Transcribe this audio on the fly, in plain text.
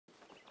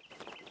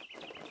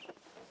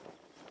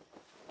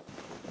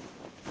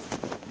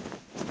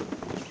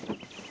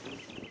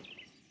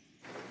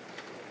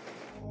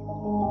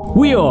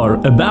We are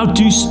about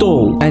to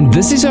stall, and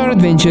this is our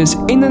adventures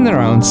in and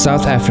around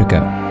South Africa.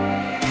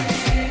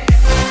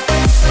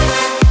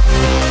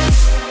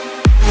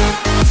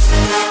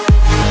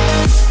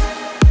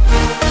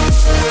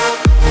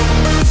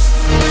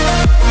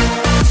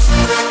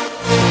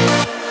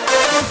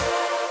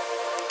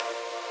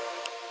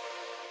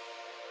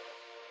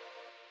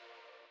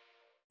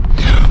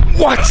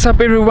 What's up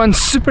everyone,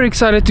 super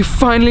excited to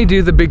finally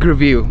do the big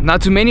reveal. Now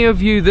to many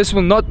of you this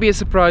will not be a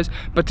surprise,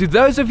 but to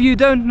those of you who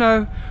don't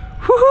know,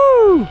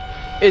 woohoo,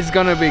 it's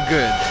gonna be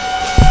good.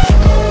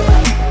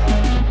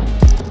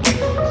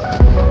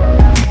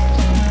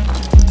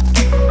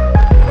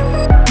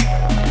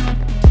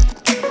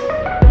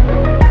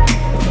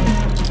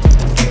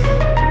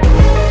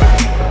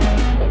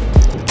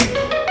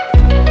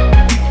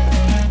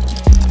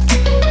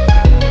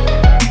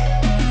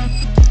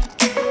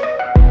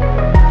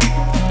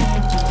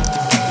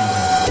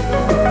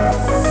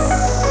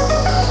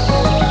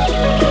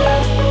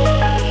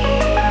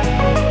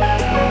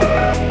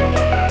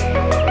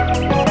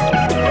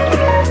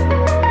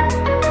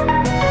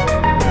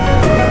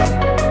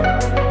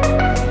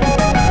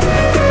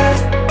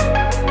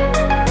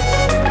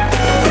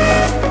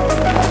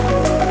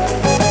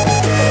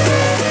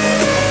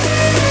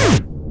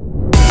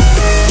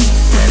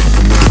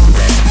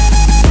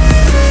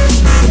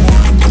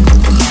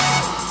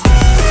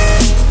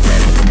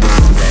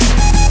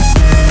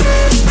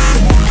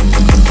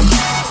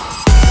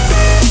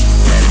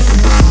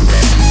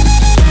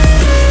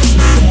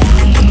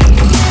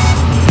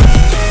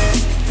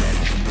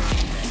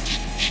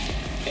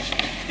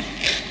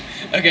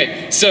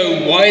 Okay,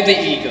 so why the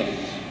Eagle?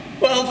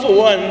 Well, for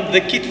one, the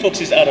Kit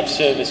Fox is out of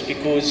service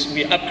because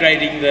we're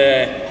upgrading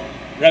the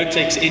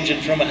Rotex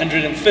engine from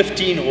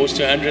 115 horse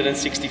to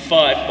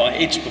 165 by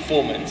Edge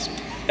Performance.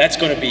 That's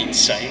going to be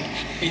insane.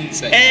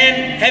 Insane.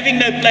 And having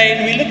no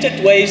plane, we looked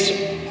at ways,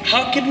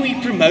 how can we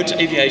promote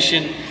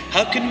aviation?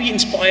 How can we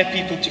inspire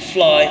people to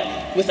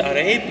fly without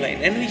an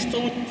airplane? And we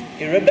thought,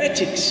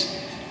 aerobatics.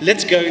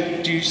 Let's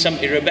go do some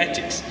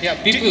aerobatics.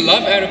 Yeah, people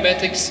love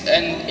aerobatics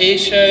and air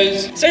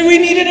shows. So we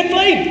needed a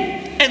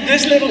plane. And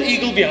this little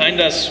Eagle behind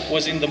us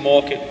was in the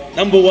market.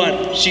 Number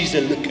one, she's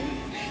a looker.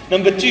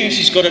 Number two,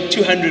 she's got a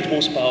 200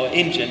 horsepower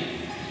engine.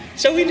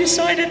 So we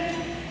decided,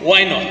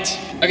 why not?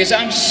 Okay, so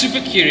I'm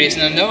super curious,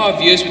 and I know our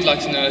viewers would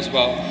like to know as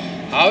well.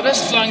 How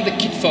does flying the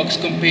Kit Fox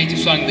compare to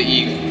flying the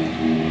Eagle?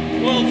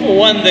 Well, for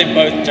one, they're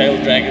both tail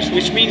draggers,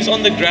 which means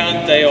on the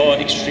ground they are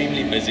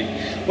extremely busy.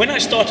 When I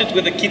started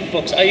with the Kit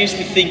Fox, I used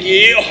to think,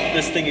 yeah,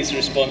 this thing is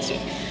responsive.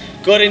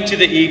 Got into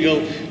the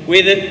Eagle,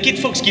 where the Kit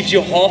Fox gives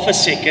you half a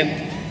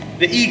second,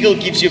 the Eagle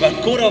gives you about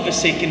a quarter of a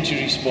second to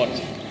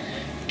respond.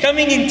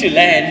 Coming into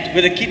land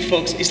with the Kit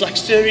Fox is like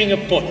stirring a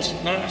pot,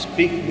 nice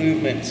big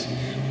movements.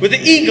 With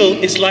the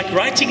Eagle, it's like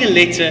writing a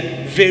letter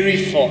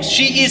very fast.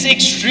 She is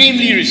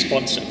extremely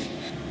responsive.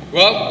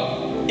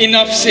 Well,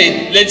 enough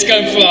said, let's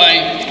go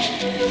flying.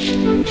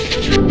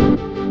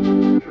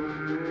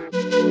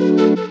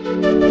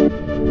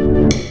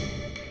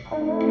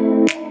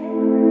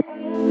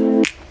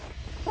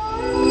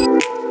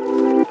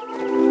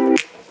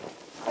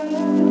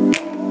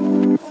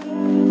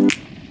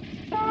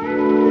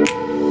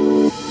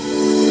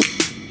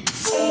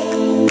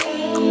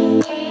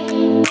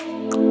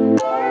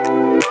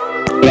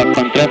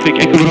 On traffic,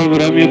 Echo Bravo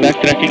Romeo,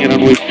 backtracking and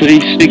runway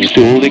 36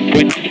 to holding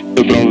point,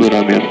 Echo Bravo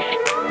Romeo.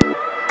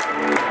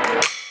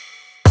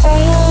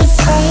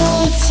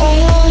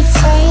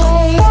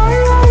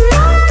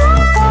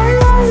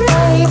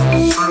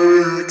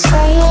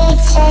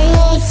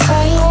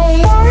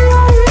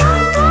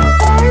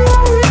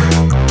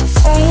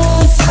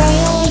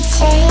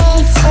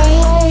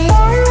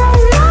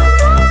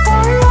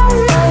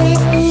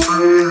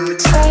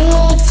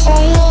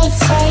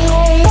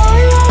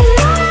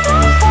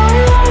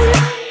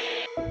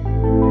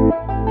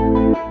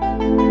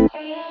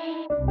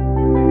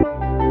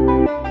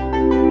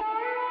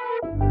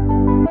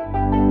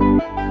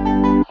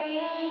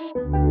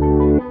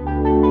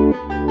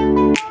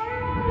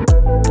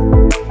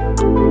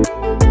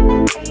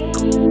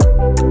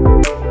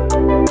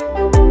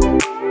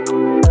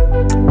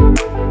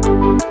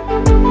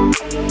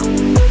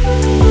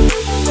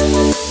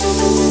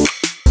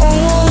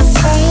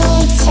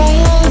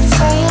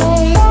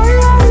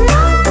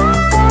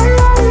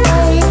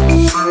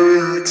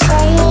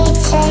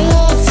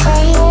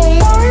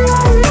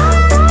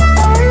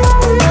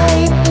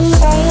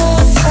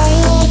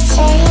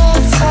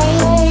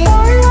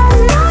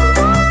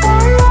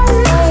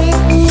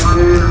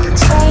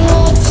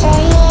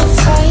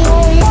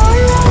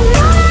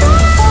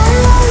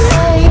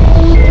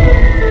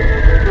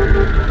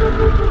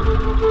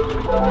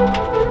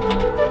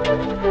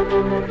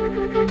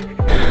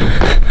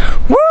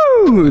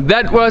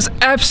 That was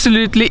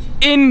absolutely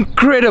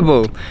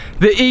incredible.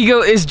 The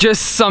Eagle is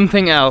just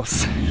something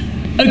else.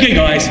 Okay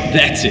guys,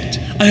 that's it.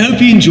 I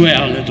hope you enjoy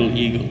our little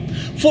Eagle.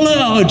 Follow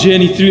our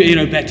journey through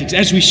aerobatics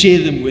as we share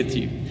them with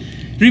you.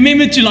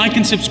 Remember to like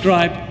and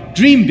subscribe,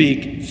 dream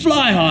big,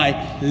 fly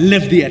high,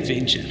 live the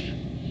adventure.